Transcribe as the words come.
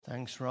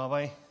Thanks,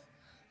 Robbie.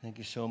 Thank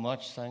you so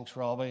much. Thanks,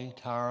 Robbie,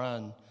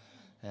 Tara,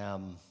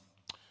 and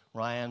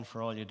Ryan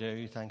for all you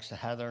do. Thanks to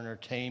Heather and her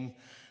team.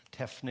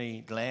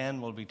 Tiffany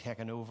Glenn will be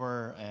taking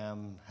over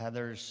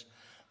Heather's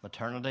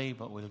maternity,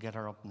 but we'll get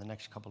her up in the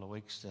next couple of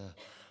weeks to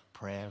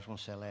pray. I was going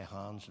to say lay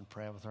hands and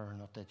pray with her. I'm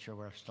not that sure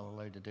we're still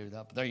allowed to do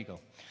that, but there you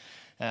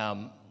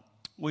go.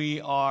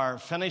 We are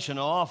finishing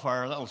off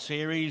our little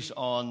series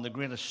on the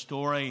greatest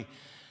story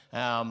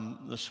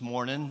this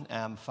morning.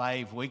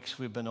 5 weeks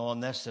we've been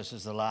on this. This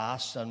is the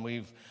last, and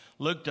we've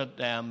looked at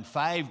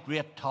 5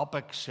 great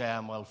topics,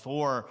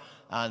 4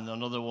 and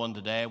another one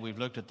today. We've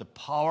looked at the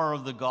power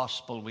of the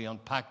gospel. We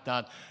unpacked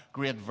that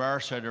great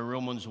verse out of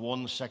Romans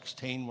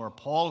 1:16 where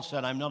Paul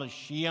said, I'm not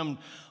ashamed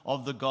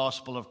of the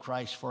gospel of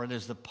Christ, for it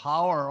is the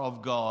power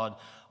of God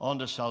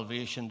unto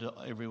salvation to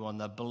everyone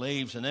that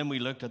believes. And then we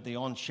looked at the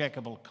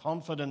unshakable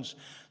confidence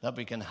that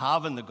we can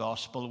have in the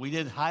gospel. We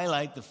did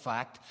highlight the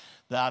fact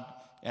that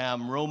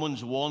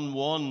Romans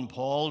 1:1,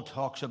 Paul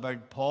talks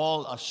about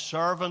Paul, a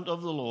servant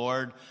of the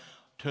Lord,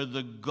 to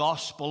the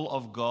gospel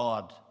of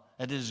God.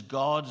 It is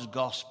God's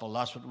gospel.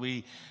 That's what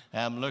we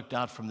looked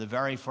at from the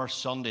very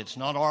first Sunday. It's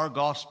not our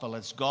gospel,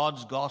 it's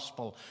God's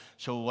gospel.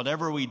 So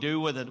whatever we do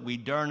with it, we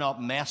dare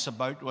not mess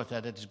about with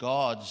it. It's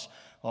God's,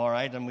 all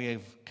right? And we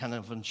have kind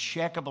of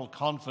unshakable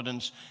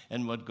confidence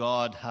in what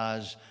God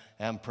has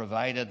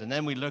provided. And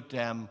then we looked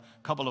a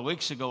couple of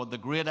weeks ago at the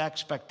great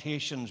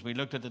expectations. We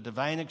looked at the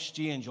divine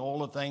exchange, all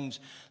the things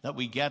that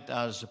we get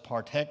as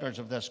partakers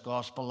of this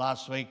gospel.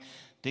 Last week,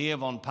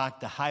 Dave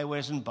unpacked the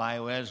highways and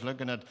byways,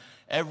 looking at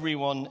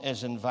everyone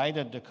is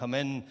invited to come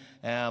in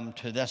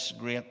to this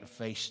great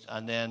feast.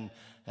 And then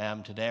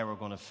today we're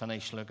going to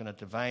finish looking at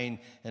divine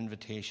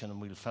invitation,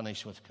 and we'll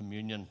finish with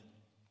communion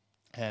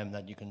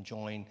that you can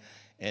join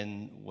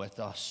in with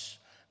us.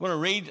 I'm going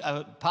to read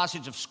a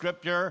passage of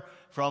Scripture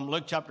from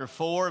Luke chapter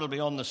 4. It'll be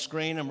on the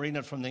screen. I'm reading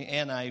it from the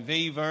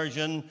NIV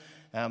version.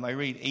 I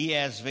read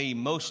ESV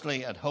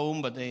mostly at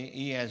home, but the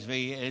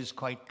ESV is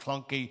quite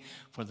clunky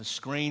for the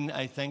screen,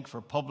 I think,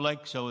 for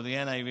public. So the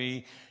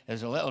NIV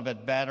is a little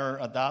bit better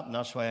at that, and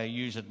that's why I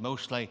use it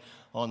mostly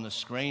on the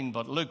screen.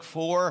 But Luke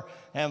 4,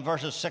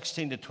 verses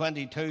 16 to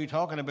 22,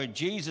 talking about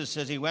Jesus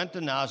as he went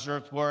to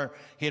Nazareth where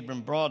he had been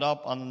brought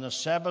up. And on the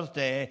Sabbath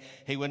day,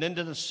 he went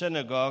into the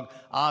synagogue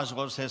as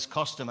was his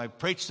custom. I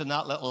preached in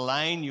that little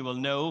line, you will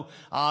know,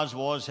 as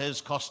was his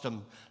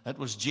custom. It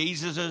was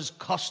Jesus'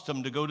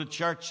 custom to go to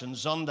church on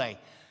Sunday.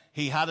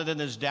 He had it in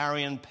his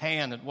diary and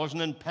pen. It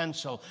wasn't in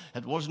pencil.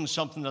 It wasn't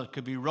something that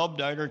could be rubbed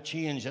out or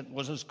changed. It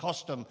was his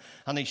custom.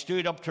 And he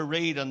stood up to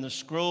read, and the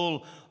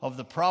scroll of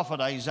the prophet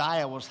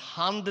Isaiah was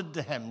handed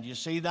to him. Do you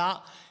see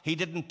that? He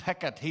didn't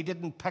pick it. He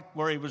didn't pick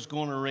where he was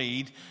going to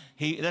read.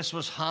 This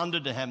was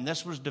handed to him.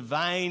 This was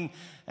divine,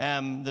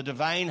 the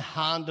divine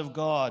hand of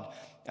God.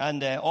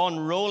 And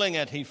unrolling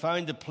it, he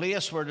found the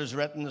place where it is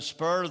written, the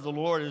Spirit of the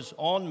Lord is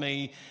on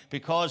me,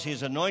 because he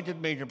has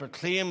anointed me to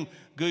proclaim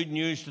good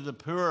news to the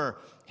poor.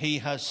 He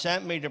has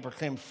sent me to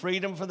proclaim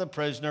freedom for the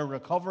prisoner,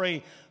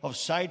 recovery of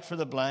sight for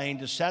the blind,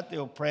 to set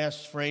the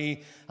oppressed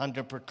free, and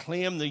to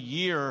proclaim the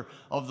year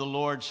of the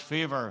Lord's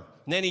favor.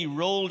 And then he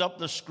rolled up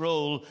the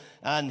scroll,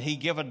 and he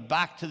gave it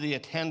back to the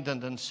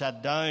attendant and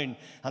sat down.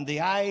 And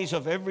the eyes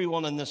of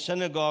everyone in the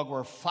synagogue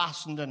were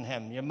fastened on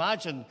him. You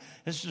imagine,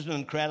 this is an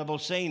incredible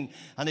scene.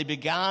 And he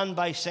began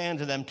by saying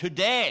to them,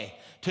 Today,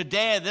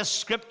 this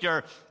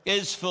scripture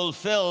is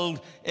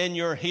fulfilled in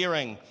your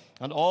hearing.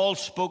 And all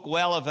spoke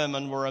well of him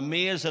and were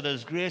amazed at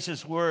his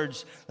gracious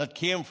words that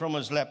came from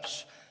his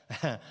lips.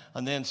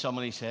 And then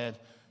somebody said,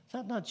 Is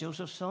that not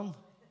Joseph's son?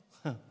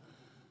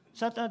 Is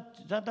that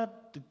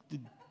the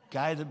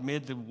guy that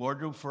made the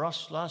wardrobe for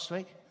us last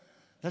week?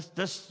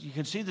 This you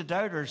can see the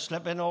doubters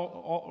slip in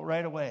all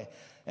right away.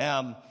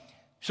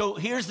 So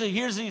here's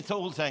the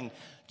whole thing.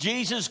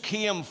 Jesus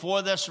came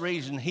for this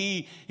reason.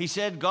 He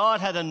said God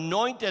had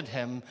anointed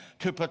him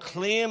to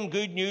proclaim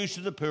good news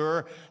to the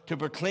poor, to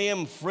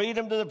proclaim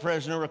freedom to the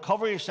prisoner,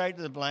 recovery of sight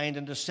to the blind,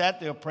 and to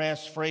set the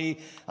oppressed free,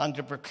 and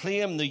to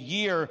proclaim the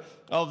year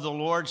of the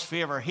Lord's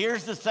favor.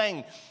 Here's the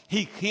thing.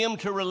 He came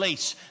to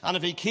release. And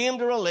if he came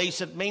to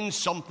release, it means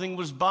something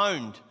was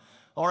bound.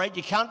 All right,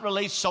 you can't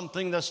release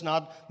something that's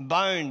not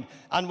bound.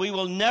 And we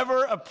will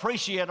never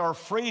appreciate our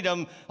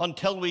freedom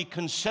until we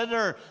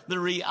consider the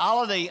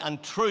reality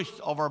and truth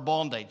of our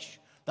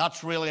bondage.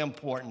 That's really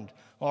important.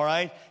 All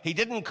right? He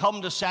didn't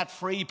come to set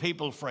free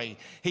people free.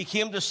 He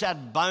came to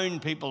set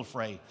bound people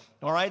free.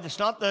 All right? It's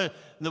not the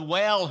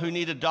well who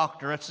need a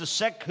doctor. It's the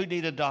sick who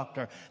need a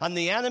doctor. And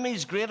the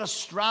enemy's greatest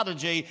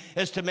strategy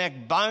is to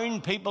make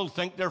bound people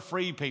think they're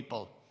free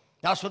people.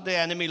 That's what the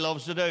enemy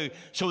loves to do.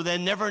 So they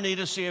never need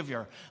a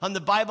Savior. And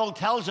the Bible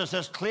tells us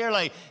this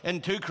clearly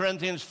in 2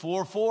 Corinthians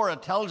 4:4.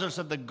 It tells us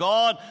that the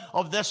God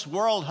of this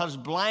world has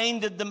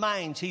blinded the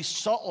minds. He's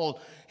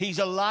subtle. He's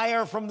a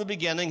liar from the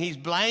beginning. He's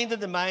blinded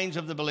the minds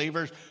of the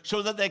believers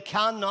so that they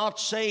cannot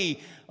see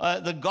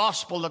the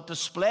gospel that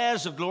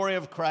displays the glory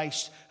of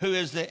Christ, who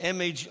is the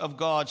image of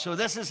God. So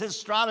this is his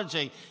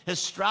strategy. His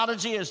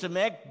strategy is to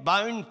make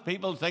bound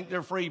people think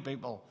they're free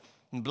people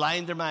and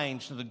blind their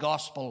minds to the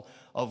gospel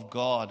of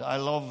God. I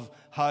love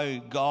how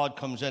God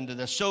comes into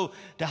this. So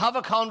to have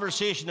a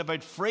conversation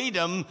about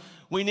freedom,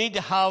 we need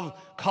to have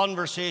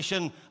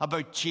conversation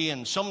about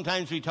chains.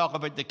 Sometimes we talk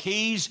about the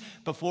keys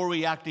before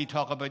we actually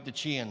talk about the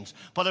chains.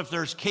 But if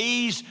there's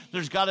keys,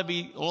 there's got to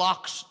be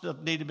locks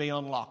that need to be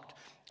unlocked.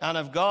 And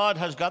if God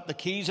has got the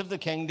keys of the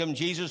kingdom,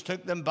 Jesus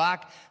took them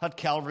back at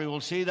Calvary. We'll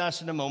see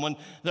this in a moment.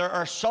 There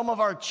are some of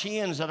our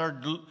chains that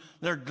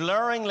they're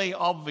glaringly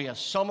obvious.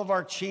 Some of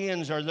our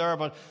chains are there,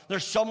 but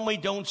there's some we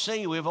don't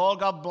see. We've all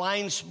got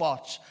blind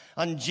spots.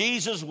 And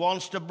Jesus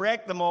wants to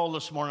break them all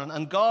this morning.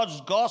 And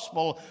God's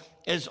gospel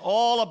is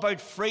all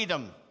about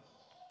freedom.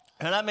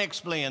 And let me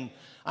explain.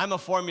 I'm a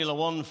Formula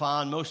One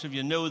fan. Most of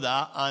you know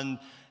that. And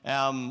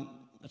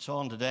it's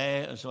on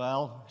today as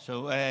well.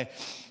 So I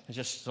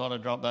just thought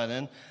I'd drop that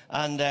in.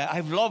 And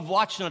I've loved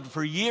watching it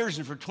for years,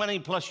 and for 20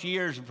 plus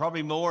years, and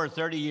probably more,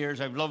 30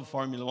 years, I've loved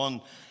Formula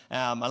One.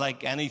 I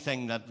like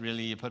anything that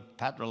really you put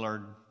petrol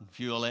or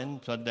fuel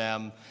in. But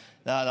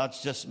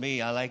that's just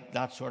me. I like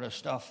that sort of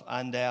stuff.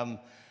 And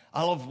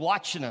I love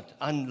watching it.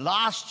 And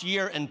last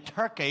year in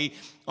Turkey,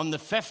 on the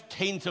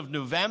 15th of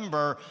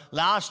November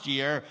last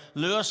year,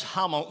 Lewis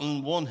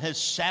Hamilton won his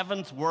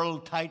 7th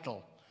world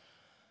title.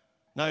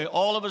 Now,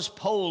 all of his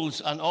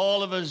poles and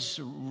all of his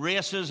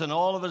races and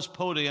all of his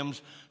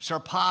podiums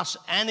surpass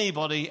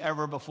anybody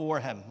ever before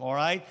him, all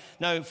right?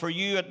 Now, for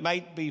you, it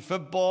might be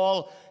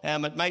football,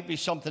 it might be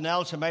something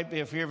else, it might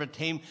be a favorite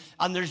team,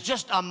 and there's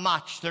just a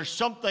match. There's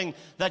something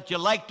that you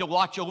like to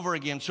watch over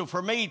again. So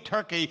for me,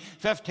 Turkey,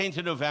 15th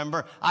of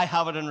November, I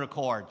have it in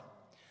record.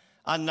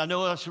 And I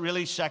know that's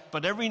really sick,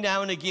 but every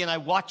now and again, I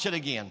watch it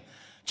again.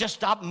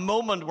 Just that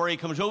moment where he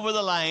comes over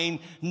the line,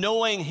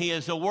 knowing he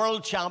is the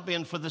world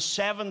champion for the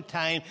 7th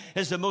time,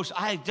 is the most.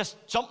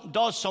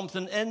 Does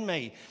something in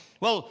me.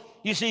 Well,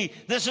 you see,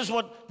 this is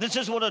what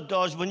it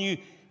does when you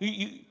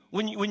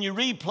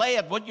replay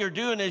it. What you're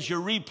doing is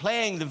you're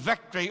replaying the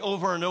victory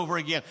over and over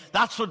again.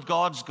 That's what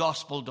God's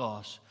gospel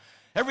does.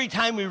 Every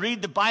time we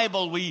read the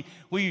Bible,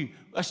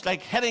 it's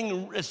like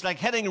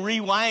hitting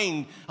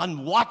rewind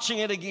and watching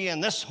it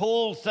again. This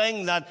whole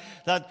thing that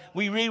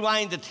we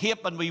rewind the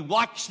tape and we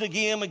watch the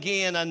game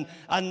again,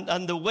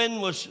 and the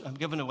win was. I'm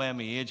giving away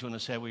my age when I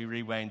say we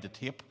rewind the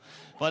tape,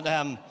 but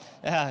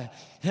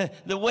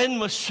the win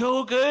was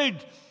so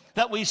good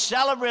that we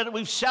celebrated.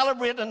 We've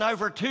celebrated now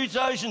for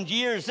 2,000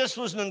 years. This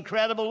was an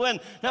incredible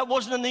win. That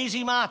wasn't an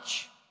easy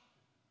match.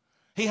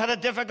 He had a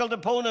difficult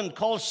opponent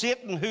called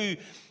Satan, who,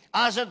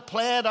 as it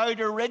played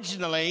out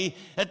originally,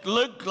 it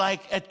looked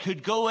like it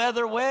could go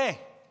either way.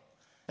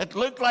 It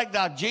looked like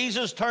that.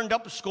 Jesus turned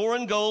up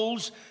scoring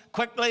goals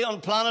quickly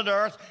on planet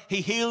Earth. He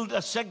healed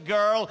a sick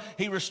girl.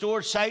 He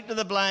restored sight to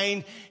the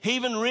blind. He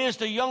even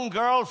raised a young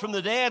girl from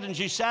the dead, and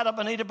she sat up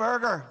and ate a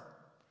burger.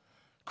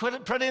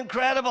 Pretty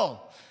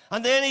incredible.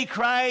 And then he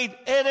cried,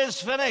 "It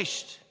is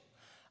finished."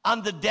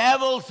 And the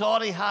devil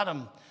thought he had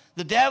him.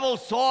 The devil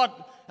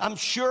thought, I'm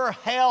sure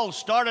hell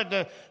started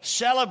to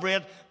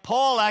celebrate.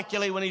 Paul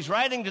actually, when he's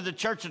writing to the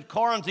church at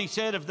Corinth, he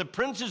said, if the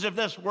princes of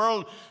this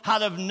world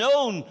had have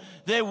known,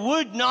 they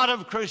would not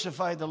have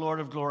crucified the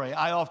Lord of glory.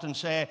 I often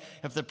say,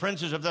 if the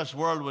princes of this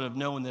world would have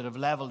known, they'd have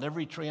leveled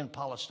every tree in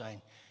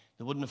Palestine.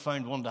 They wouldn't have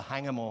found one to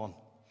hang him on.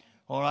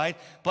 All right?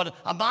 But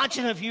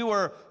imagine if you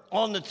were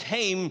on the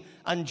team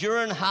and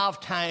during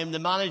halftime, the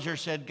manager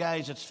said,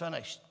 guys, it's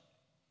finished.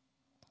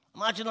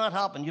 Imagine that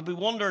happened. You'd be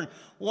wondering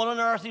what on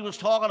earth he was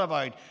talking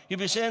about. You'd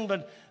be saying,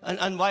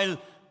 and while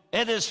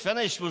 "it is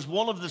finished" was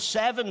one of the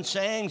 7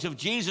 sayings of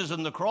Jesus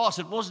on the cross,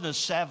 it wasn't his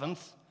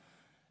 7th.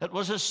 It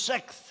was his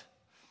 6th.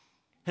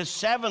 His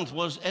 7th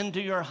was, "Into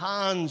your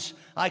hands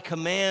I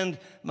commend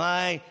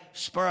my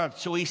spirit."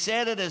 So he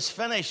said it is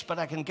finished, but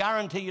I can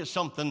guarantee you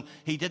something.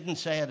 He didn't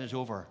say it is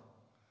over.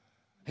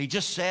 He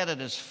just said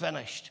it is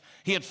finished.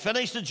 He had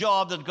finished the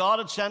job that God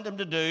had sent him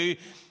to do.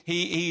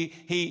 He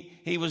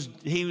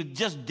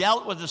just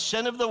dealt with the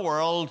sin of the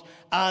world,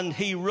 and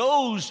he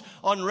rose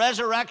on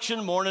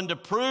resurrection morning to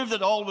prove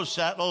that all was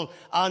settled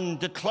and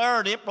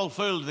declared April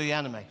Fool to the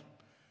enemy.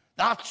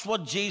 That's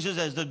what Jesus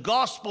is. The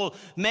gospel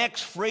makes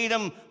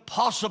freedom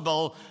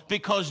possible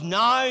because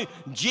now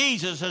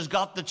Jesus has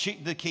got the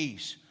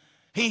keys.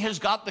 He has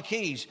got the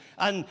keys.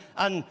 And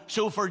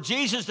so for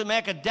Jesus to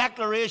make a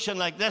declaration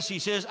like this, he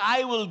says,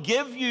 I will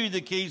give you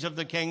the keys of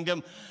the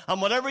kingdom,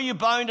 and whatever you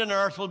bound on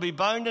earth will be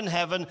bound in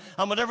heaven,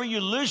 and whatever you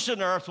loose on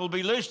earth will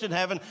be loosed in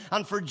heaven.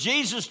 And for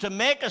Jesus to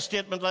make a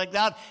statement like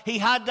that, he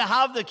had to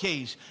have the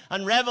keys.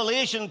 And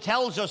Revelation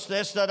tells us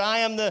this, that I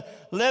am the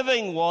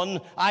living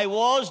one. I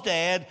was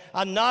dead,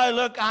 and now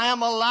look, I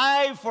am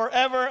alive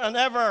forever and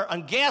ever.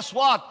 And guess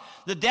what?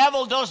 The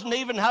devil doesn't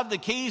even have the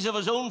keys of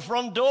his own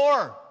front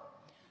door.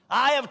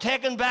 I have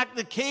taken back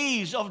the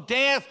keys of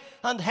death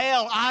and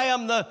hell. I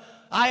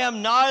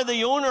am now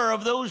the owner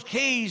of those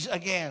keys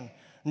again.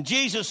 And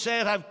Jesus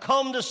said, I've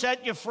come to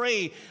set you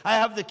free. I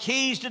have the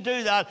keys to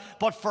do that.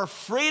 But for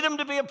freedom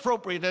to be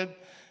appropriated,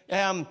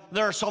 there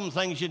are some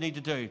things you need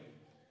to do.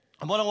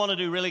 And what I want to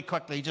do really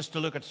quickly, just to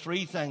look at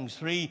 3 things,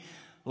 3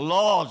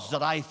 laws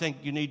that I think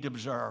you need to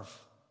observe.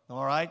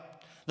 All right?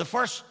 The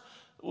first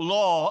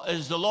law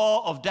is the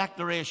law of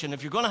declaration.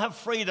 If you're going to have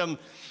freedom,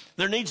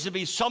 there needs to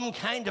be some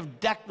kind of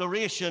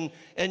declaration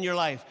in your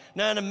life.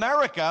 Now, in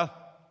America,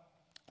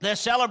 they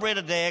celebrate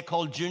a day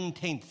called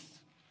Juneteenth.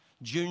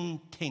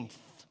 Juneteenth.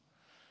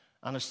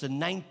 And it's the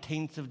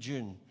 19th of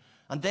June.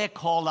 And they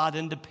call that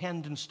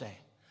Independence Day.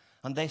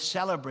 And they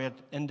celebrate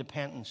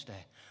Independence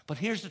Day. But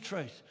here's the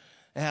truth.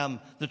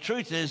 The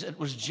truth is, it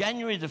was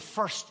January the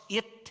 1st,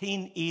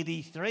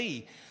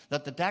 1883,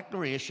 that the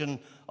Declaration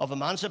of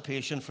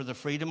Emancipation for the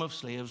freedom of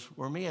slaves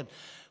were made.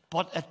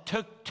 But it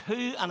took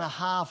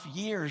 2.5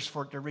 years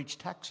for it to reach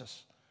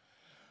Texas.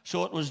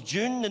 So it was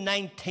June the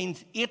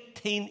 19th,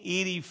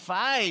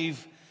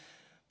 1885,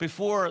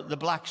 before the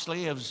black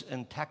slaves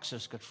in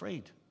Texas got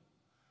freed.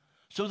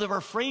 So they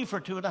were free for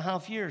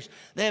 2.5 years.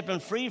 They had been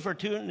free for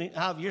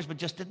 2.5 years, but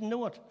just didn't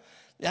know it.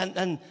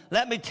 And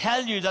let me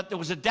tell you that there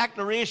was a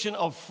declaration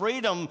of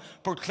freedom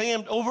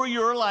proclaimed over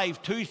your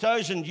life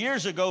 2,000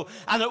 years ago,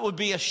 and it would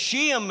be a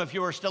shame if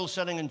you were still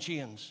sitting in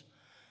chains.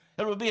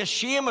 It would be a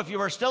shame if you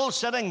were still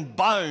sitting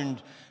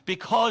bound,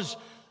 because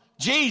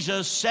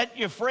Jesus set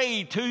you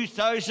free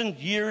 2,000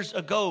 years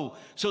ago.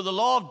 So the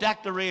law of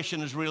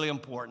declaration is really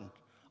important.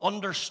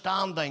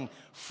 Understanding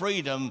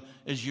freedom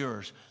is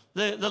yours.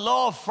 The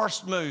law of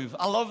first move.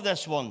 I love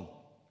this one.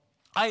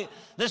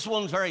 This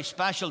one's very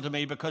special to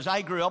me because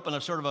I grew up in a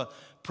sort of a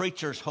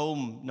preacher's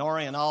home.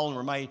 Norrie and Alan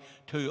were my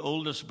two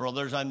oldest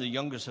brothers. I'm the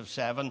youngest of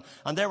 7.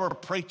 And they were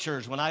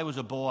preachers when I was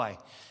a boy.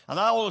 And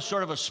I always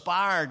sort of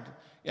aspired.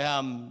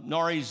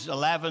 Norrie's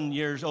 11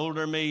 years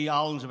older than me.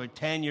 Alan's about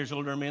 10 years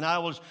older than me. And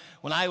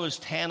when I was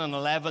 10 and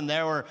 11,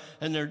 they were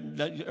in their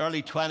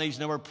early 20s and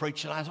they were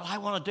preaching. I thought, I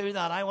want to do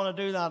that. I want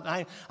to do that.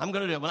 I'm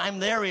going to do it. When I'm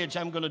their age,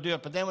 I'm going to do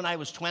it. But then when I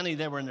was 20,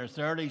 they were in their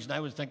 30s. And I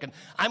was thinking,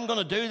 I'm going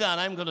to do that.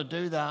 I'm going to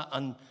do that.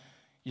 And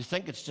you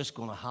think it's just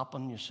going to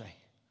happen, you see.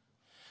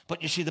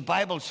 But you see, the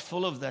Bible's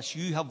full of this.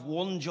 You have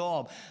one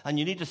job. And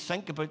you need to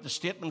think about the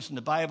statements in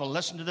the Bible.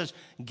 Listen to this.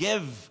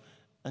 Give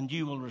and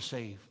you will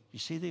receive. You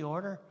see the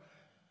order?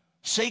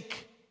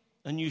 Seek,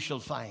 and you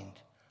shall find.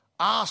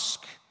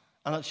 Ask,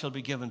 and it shall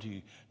be given to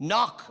you.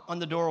 Knock,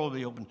 and the door will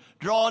be opened.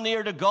 Draw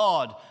near to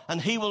God,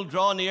 and he will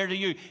draw near to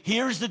you.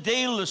 Here's the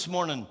deal this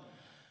morning.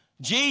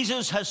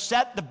 Jesus has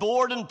set the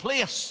board in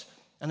place,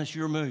 and it's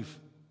your move.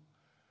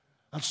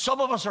 And some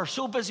of us are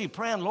so busy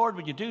praying, Lord,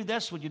 would you do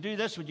this? Would you do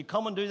this? Would you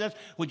come and do this?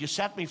 Would you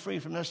set me free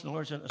from this? And the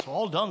Lord said, it's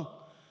all done.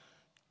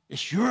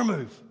 It's your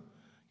move.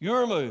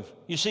 Your move.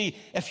 You see,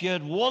 if you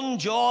had one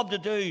job to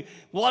do,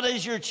 what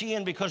is your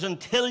chain? Because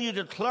until you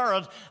declare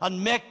it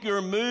and make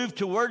your move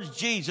towards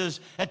Jesus,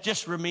 it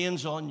just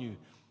remains on you.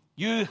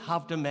 You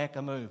have to make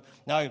a move.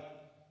 Now,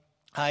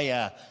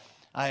 I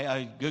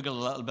Googled a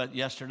little bit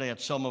yesterday at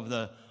some of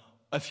the,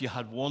 if you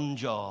had one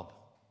job.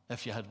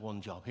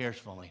 Here's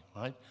funny,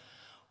 right?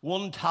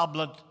 1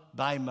 tablet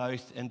by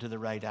mouth into the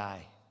right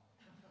eye.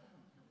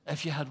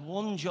 If you had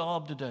one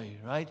job to do,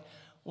 right?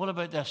 What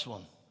about this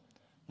one?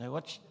 Now,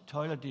 which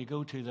toilet do you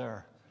go to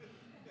there?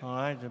 All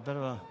right, a bit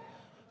of a...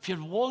 If you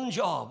had one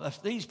job,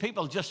 if these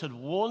people just had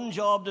one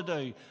job to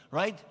do,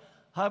 right?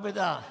 How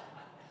about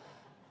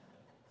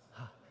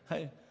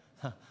that?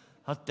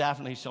 That's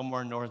definitely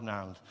somewhere in Northern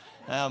Ireland.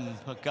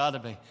 It got to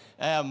be.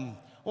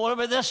 What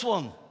about this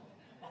one?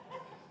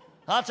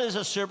 That is a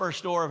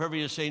superstore if ever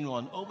you've seen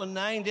one. Open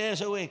 9 days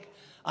a week.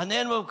 And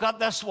then we've got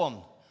this one.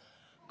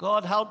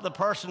 God help the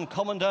person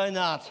coming down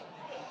that.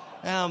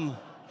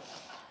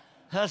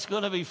 That's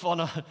going to be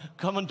fun.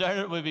 Coming down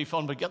it would be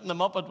fun, but getting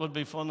them up it would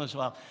be fun as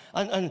well.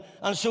 And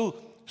so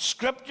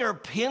Scripture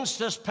paints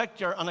this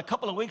picture. And a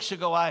couple of weeks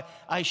ago,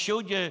 I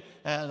showed you,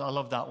 I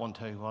love that one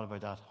too. What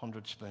about that?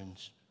 100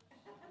 spoons.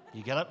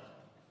 You get it?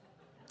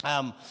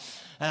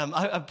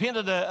 I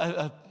painted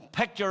a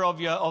picture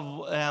of you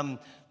of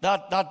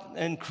that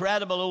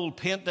incredible old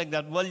painting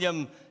that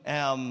William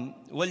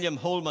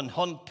Holman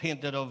Hunt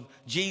painted of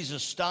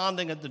Jesus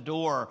standing at the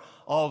door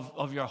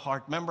of your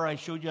heart. Remember I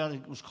showed you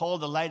it was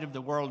called The Light of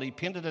the World. He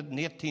painted it in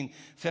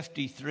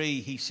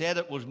 1853. He said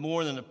it was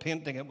more than a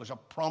painting, it was a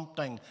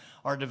prompting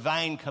or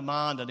divine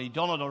command, and he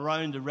done it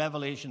around the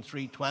Revelation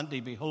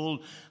 3:20.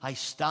 Behold, I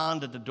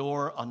stand at the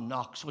door and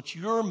knock. So it's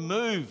your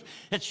move.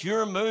 It's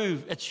your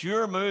move. It's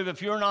your move.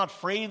 If you're not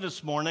free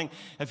this morning,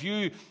 if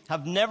you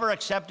have never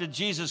accepted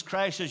Jesus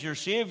Christ as your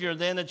Savior,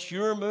 then it's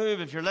your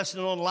move. If you're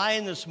listening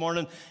online this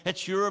morning,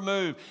 it's your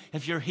move.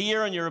 If you're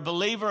here and you're a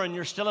believer and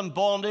you're still in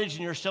bondage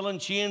and you're still in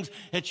chains,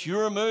 it's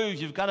your move.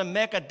 You've got to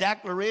make a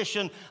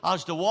declaration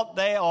as to what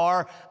they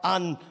are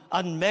and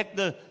make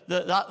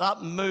that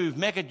move.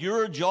 Make it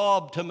your job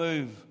to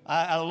move.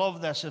 I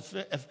love this.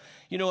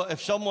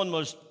 If someone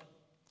was,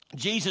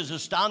 Jesus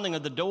is standing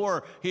at the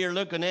door here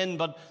looking in,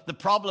 but the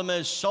problem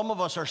is some of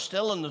us are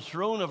still on the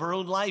throne of our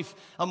own life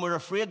and we're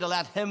afraid to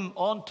let him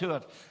onto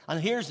it.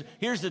 And here's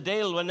the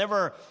deal.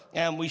 Whenever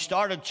we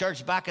started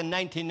church back in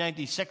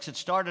 1996, it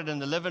started in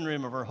the living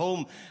room of our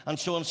home. And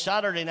so on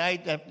Saturday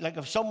night, like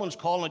if someone's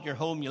calling at your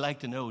home, you like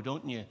to know,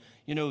 don't you?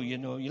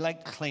 You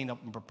like to clean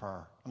up and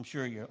prepare. I'm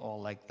sure you're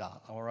all like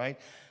that, all right?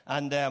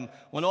 And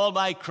when all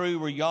my crew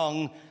were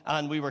young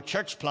and we were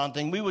church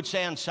planting, we would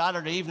say on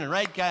Saturday evening,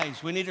 right,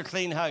 guys, we need a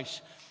clean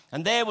house.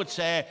 And they would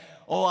say,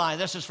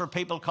 this is for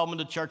people coming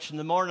to church in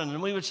the morning.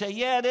 And we would say,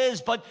 yeah, it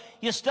is, but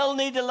you still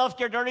need to lift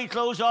your dirty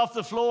clothes off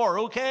the floor,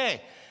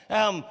 okay?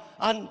 And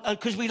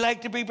because we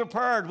like to be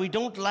prepared. We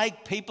don't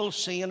like people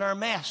seeing our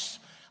mess.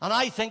 And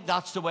I think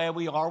that's the way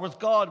we are with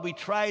God. We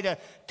try to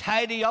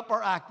tidy up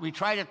our act. We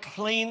try to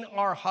clean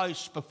our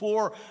house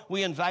before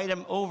we invite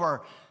him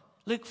over.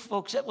 Look,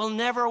 folks, it will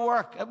never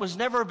work. It was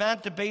never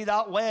meant to be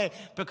that way,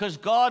 because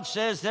God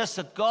says this,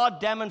 that God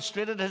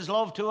demonstrated his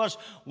love to us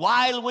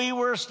while we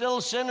were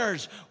still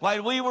sinners,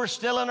 while we were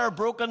still in our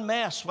broken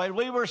mess, while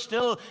we were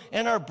still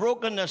in our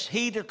brokenness.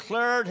 He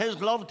declared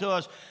his love to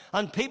us.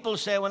 And people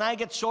say, when I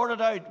get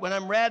sorted out, when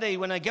I'm ready,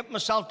 when I get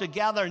myself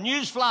together,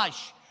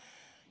 newsflash,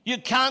 you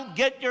can't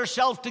get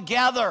yourself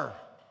together.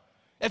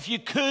 If you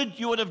could,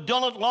 you would have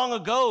done it long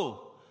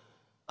ago.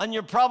 And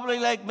you're probably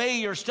like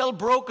me. You're still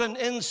broken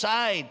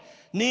inside.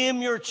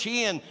 Name your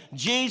chain.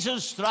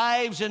 Jesus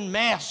thrives in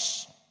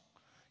mess.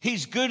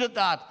 He's good at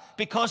that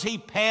because he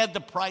paid the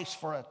price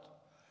for it.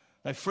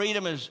 Now,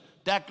 freedom is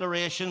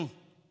declaration.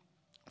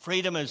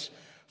 Freedom is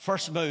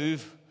first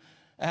move.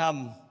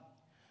 I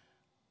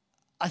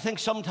think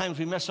sometimes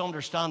we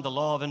misunderstand the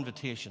law of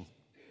invitation.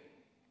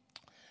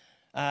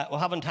 We're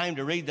having time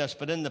to read this,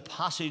 but in the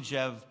passage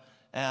of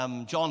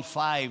John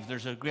 5,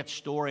 there's a great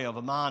story of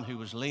a man who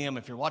was lame.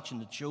 If you're watching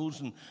The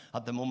Chosen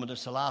at the moment,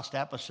 it's the last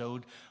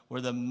episode,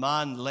 where the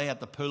man lay at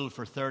the pool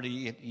for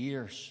 38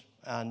 years.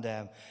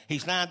 And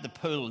he's lay at the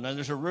pool. Now,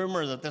 there's a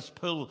rumor that this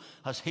pool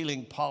has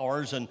healing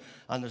powers, and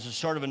there's a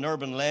sort of an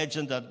urban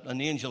legend that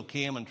an angel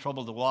came and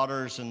troubled the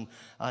waters,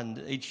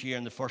 and each year,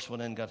 and the first one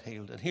in got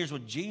healed. And here's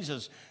what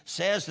Jesus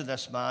says to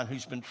this man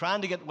who's been trying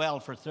to get well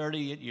for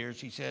 38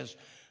 years. He says,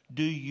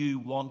 do you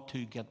want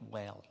to get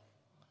well?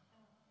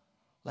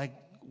 Like,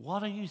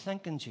 what are you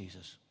thinking,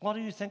 Jesus? What are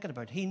you thinking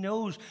about? He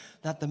knows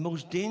that the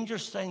most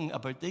dangerous thing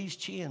about these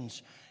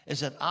chains is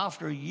that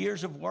after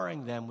years of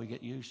wearing them, we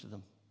get used to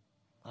them.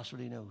 That's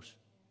what he knows.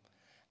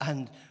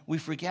 And we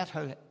forget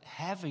how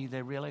heavy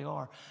they really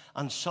are.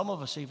 And some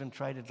of us even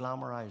try to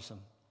glamorize them.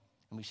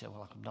 And we say,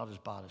 well, I'm not as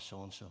bad as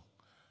so-and-so.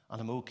 And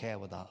I'm okay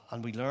with that.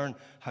 And we learn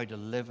how to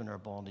live in our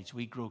bondage.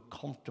 We grow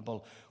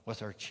comfortable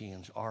with our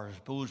chains. Or I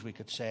suppose we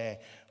could say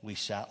we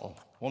settle.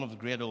 One of the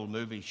great old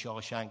movies,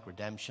 Shawshank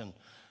Redemption.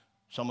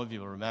 Some of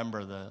you will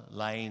remember the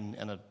line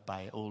in it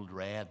by Old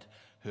Red,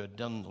 who had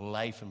done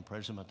life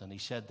imprisonment. And he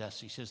said this.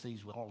 He says,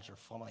 these walls are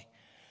funny.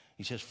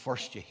 He says,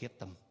 first you hate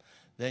them.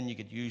 Then you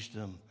get used to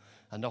them.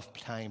 Enough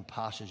time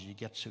passes, you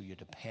get so you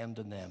depend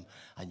on them.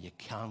 And you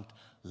can't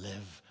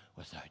live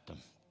without them.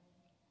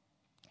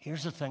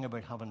 Here's the thing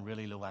about having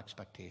really low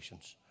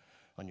expectations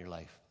on your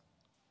life.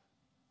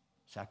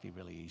 It's actually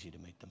really easy to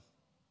meet them.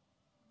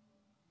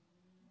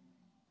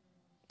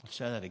 I'll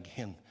say that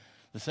again.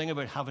 The thing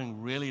about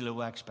having really low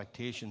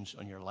expectations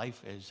on your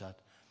life is that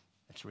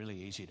it's really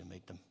easy to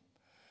meet them.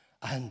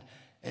 And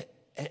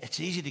it's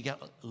easy to get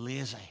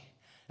lazy.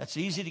 It's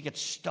easy to get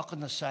stuck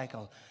in the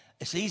cycle.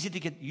 It's easy to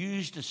get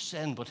used to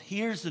sin. But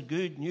here's the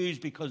good news,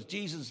 because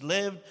Jesus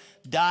lived,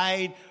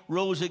 died,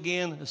 rose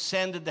again,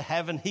 ascended to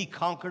heaven. He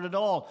conquered it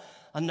all.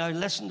 And now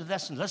listen to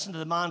this, and listen to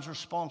the man's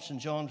response in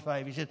John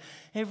 5. He said,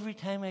 every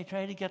time I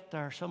try to get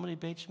there, somebody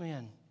beats me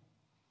in.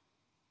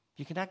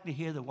 You can actually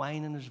hear the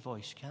whine in his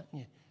voice, can't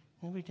you?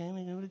 Every time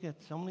I go to get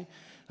somebody.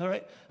 All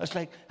right, it's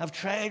like, I've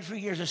tried for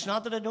years. It's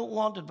not that I don't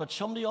want it, but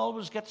somebody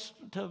always gets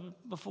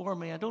before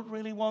me. I don't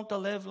really want to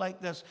live like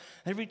this.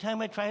 Every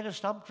time I try to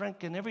stop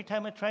drinking, every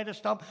time I try to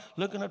stop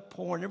looking at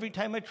porn, every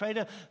time I try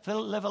to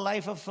live a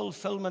life of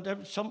fulfillment,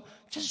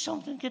 just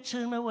something gets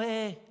in my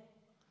way.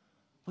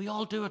 We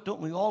all do it,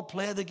 don't we? We all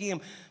play the game.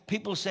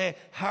 People say,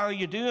 how are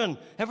you doing?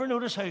 Ever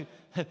notice how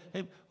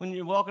when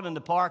you're walking in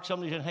the park,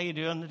 somebody says, how you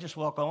doing? They just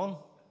walk on.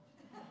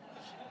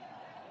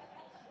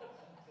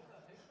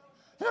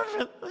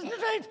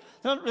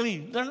 They're not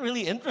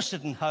really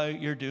interested in how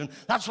you're doing.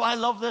 That's why I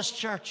love this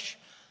church.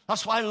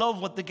 That's why I love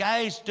what the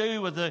guys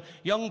do with the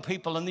young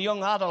people and the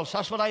young adults.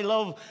 That's what I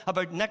love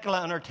about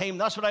Nicola and her team.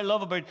 That's what I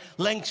love about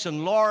Lynx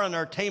and Laura and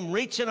her team,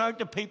 reaching out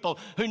to people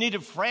who need a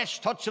fresh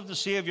touch of the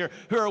Savior,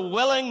 who are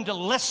willing to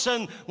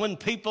listen when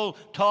people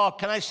talk.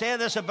 Can I say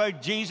this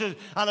about Jesus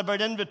and about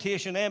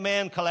invitation?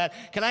 Amen, Colette.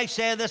 Can I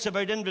say this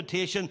about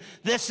invitation?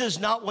 This is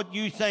not what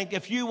you think.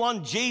 If you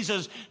want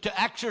Jesus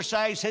to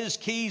exercise his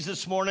keys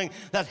this morning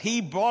that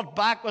he brought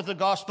back with the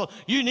gospel,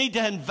 you need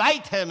to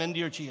invite him into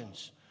your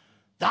chains.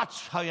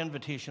 That's how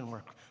invitation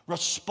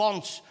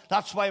Response.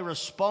 That's why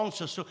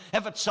response is so.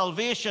 If it's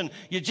salvation,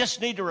 you just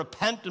need to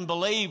repent and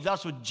believe.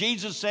 That's what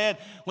Jesus said,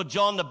 what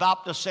John the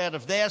Baptist said.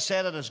 If they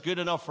said it, it's good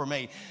enough for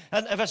me.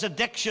 And if it's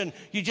addiction,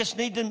 you just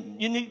need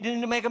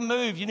to make a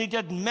move. You need to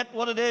admit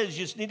what it is.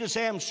 You just need to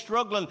say, I'm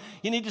struggling.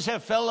 You need to say,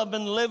 Phil, I've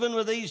been living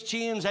with these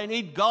chains. I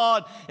need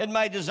God in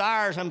my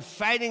desires. I'm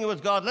fighting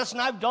with God. Listen,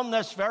 I've done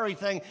this very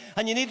thing.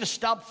 And you need to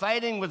stop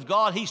fighting with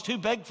God. He's too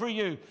big for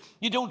you.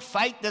 You don't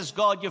fight this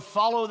God. You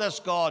follow this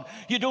God.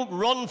 You don't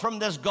run from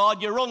this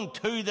God. You run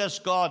to this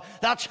God.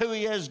 That's who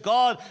he is.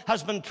 God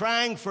has been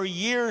trying for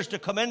years to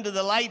come into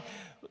the light,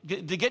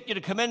 to get you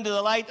to come into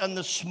the light. And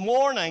this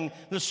morning,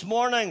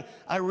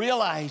 I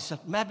realized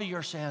that maybe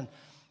you're saying,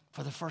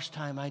 for the first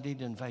time, I need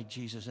to invite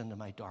Jesus into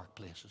my dark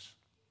places.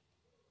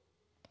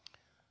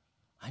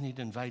 I need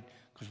to invite,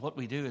 because what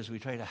we do is we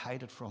try to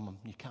hide it from him.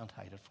 You can't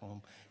hide it from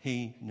him.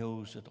 He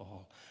knows it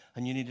all.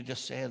 And you need to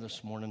just say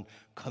this morning,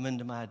 come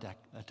into my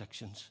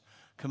addictions.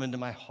 Come into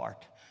my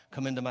heart.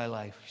 Come into my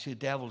life. You see, the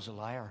devil's a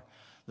liar.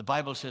 The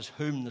Bible says,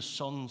 whom the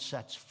Son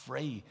sets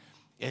free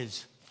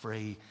is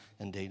free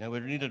indeed. Now, we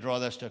need to draw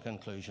this to a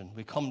conclusion.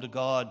 We come to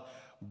God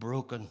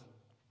broken.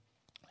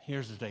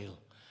 Here's the deal.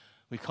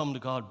 We come to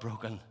God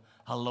broken.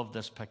 I love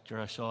this picture.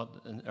 I saw it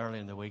early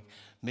in the week.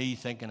 Me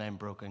thinking I'm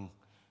broken.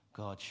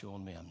 God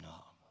showing me I'm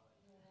not.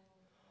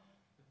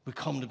 We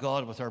come to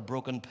God with our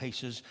broken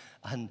pieces,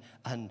 and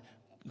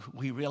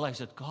we realize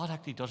that God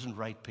actually doesn't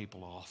write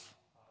people off.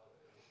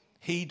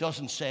 He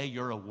doesn't say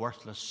you're a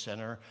worthless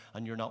sinner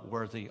and you're not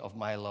worthy of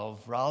my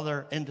love.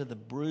 Rather, into the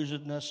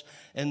bruisedness,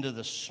 into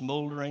the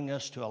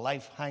smolderingness, to a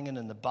life hanging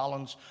in the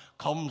balance,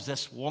 comes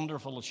this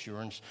wonderful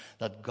assurance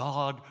that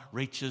God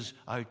reaches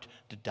out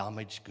to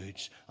damaged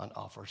goods and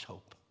offers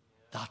hope.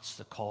 That's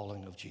the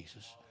calling of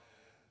Jesus.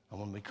 And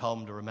when we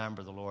come to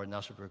remember the Lord, and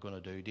that's what we're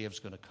going to do, Dave's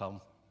going to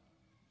come,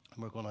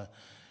 and we're going to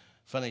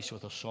finish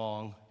with a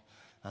song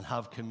and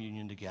have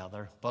communion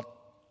together. But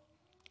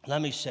let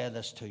me say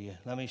this to you.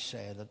 Let me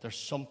say that there's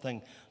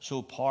something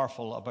so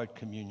powerful about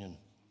communion.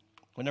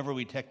 Whenever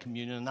we take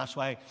communion, and that's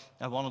why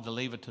I wanted to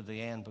leave it to the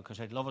end,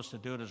 because I'd love us to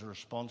do it as a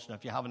response. Now,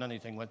 if you haven't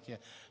anything with you,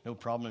 no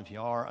problem. If you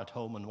are at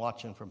home and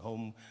watching from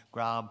home,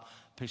 grab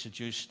a piece of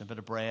juice and a bit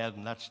of bread,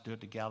 and let's do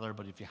it together.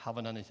 But if you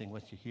haven't anything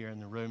with you here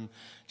in the room,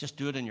 just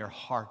do it in your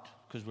heart,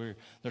 because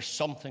there's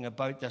something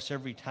about this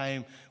every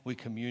time we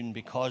commune,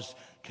 because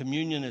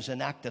communion is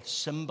an act that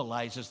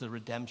symbolizes the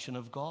redemption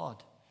of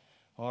God.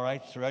 All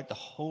right, throughout the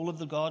whole of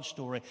the God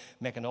story,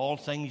 making all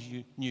things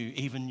new,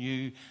 even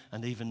you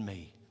and even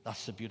me.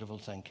 That's the beautiful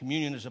thing.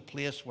 Communion is a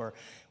place where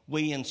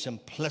we in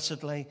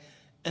simplicity,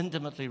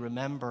 intimately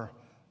remember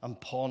and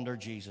ponder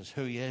Jesus,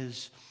 who he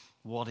is,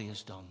 what he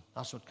has done.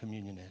 That's what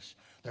communion is.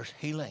 There's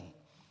healing,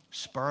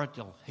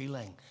 spiritual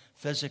healing,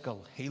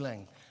 physical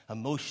healing,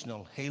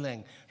 emotional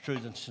healing through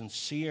the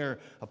sincere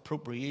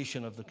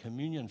appropriation of the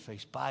communion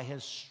feast. By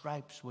his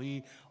stripes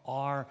we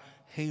are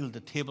healed.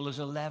 The table is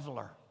a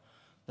leveler.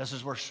 This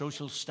is where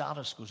social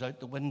status goes out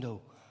the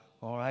window.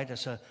 All right,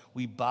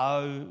 we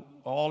bow,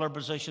 all our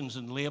positions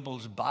and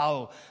labels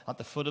bow at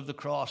the foot of the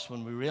cross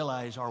when we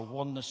realize our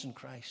oneness in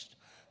Christ.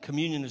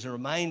 Communion is a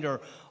reminder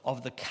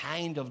of the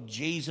kind of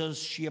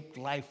Jesus-shaped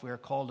life we are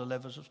called to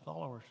live as his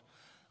followers.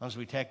 As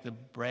we take the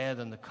bread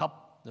and the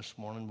cup this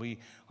morning, we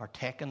are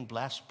taken,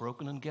 blessed,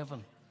 broken, and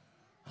given.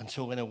 And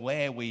so in a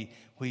way, we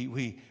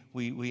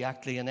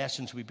actually, in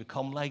essence, we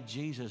become like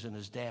Jesus in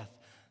his death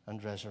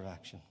and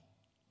resurrection.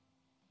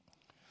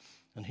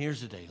 And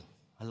here's the deal.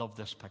 I love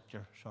this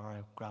picture. Sorry,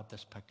 I grabbed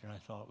this picture and I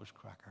thought it was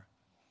cracker.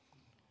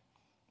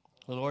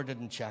 The Lord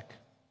didn't check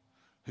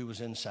who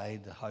was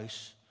inside the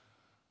house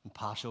in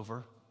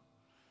Passover.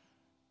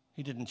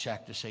 He didn't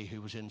check to see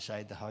who was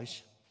inside the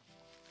house.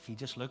 He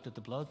just looked at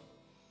the blood.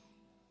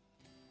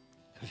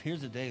 Because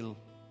here's the deal.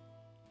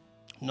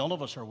 None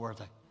of us are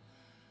worthy.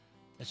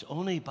 It's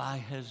only by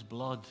his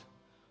blood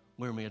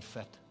we're made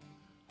fit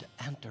to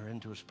enter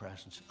into his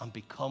presence and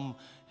become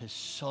his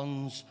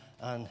sons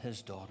and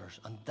his daughters.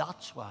 And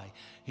that's why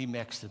he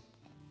makes the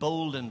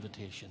bold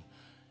invitation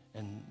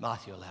in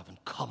Matthew 11,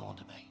 come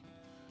unto me.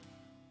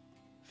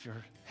 If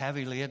you're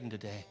heavy laden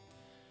today,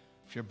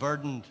 if you're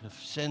burdened, if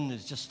sin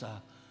is just a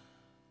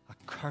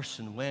curse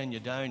and weighing you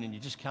down and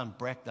you just can't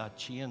break that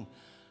chain,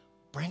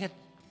 bring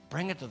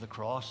it to the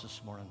cross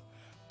this morning.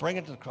 Bring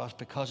it to the cross,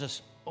 because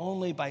it's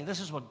only by, this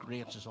is what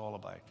grace is all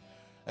about.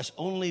 It's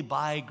only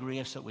by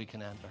grace that we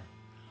can enter.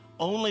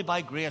 Only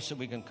by grace that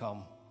we can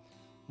come.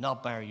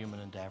 Not by our human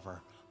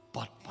endeavor,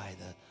 but by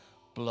the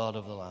blood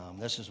of the Lamb.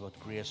 This is what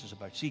grace is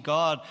about. See,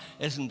 God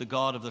isn't the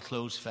God of the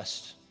closed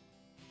fist.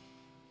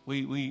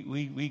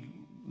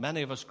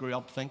 Many of us grew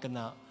up thinking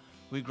that.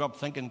 We grew up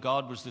thinking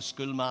God was the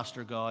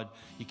schoolmaster God.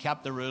 You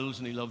kept the rules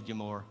and he loved you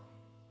more.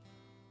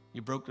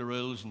 You broke the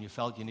rules and you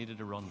felt you needed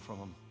to run from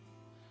him.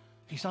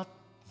 He's not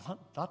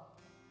that.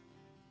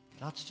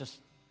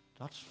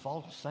 That's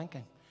false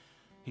thinking.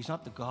 He's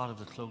not the God of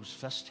the closed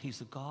fist. He's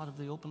the God of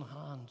the open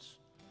hands.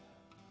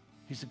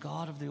 He's the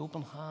God of the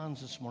open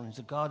hands this morning. He's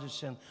the God who's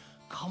saying,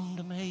 come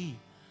to me.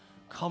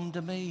 Come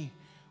to me.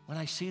 When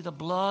I see the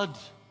blood,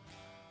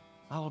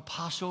 I will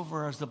pass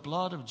over as the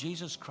blood of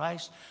Jesus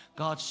Christ,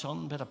 God's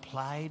Son, been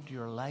applied to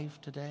your life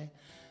today?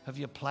 Have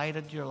you applied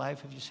it to your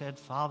life? Have you said,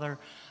 Father,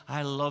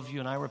 I love you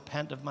and I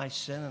repent of my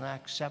sin and I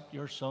accept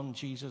your Son,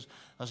 Jesus,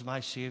 as my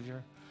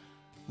Savior?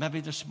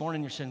 Maybe this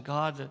morning you're saying,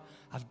 God,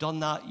 I've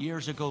done that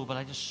years ago, but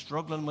I'm just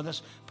struggling with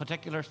this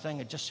particular thing.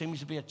 It just seems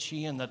to be a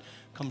chain that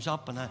comes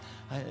up, and I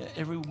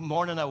every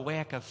morning I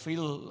wake, I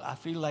feel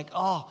like,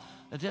 oh,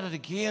 I did it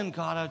again,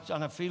 God,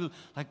 and I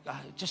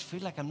just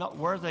feel like I'm not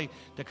worthy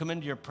to come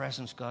into your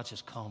presence. God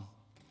says,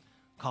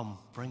 come,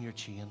 bring your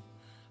chain.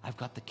 I've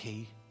got the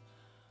key.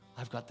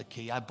 I've got the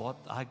key.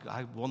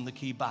 I won the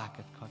key back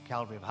at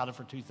Calvary. I've had it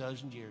for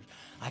 2,000 years.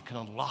 I can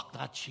unlock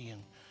that chain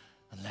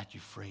and let you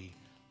free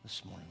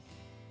this morning.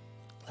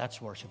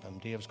 Let's worship him.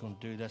 Dave's going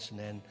to do this, and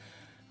then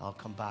I'll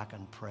come back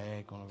and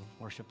pray. Going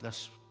to worship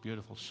this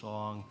beautiful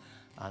song,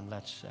 and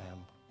let's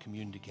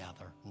commune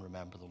together and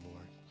remember the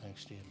Lord.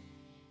 Thanks, Dave.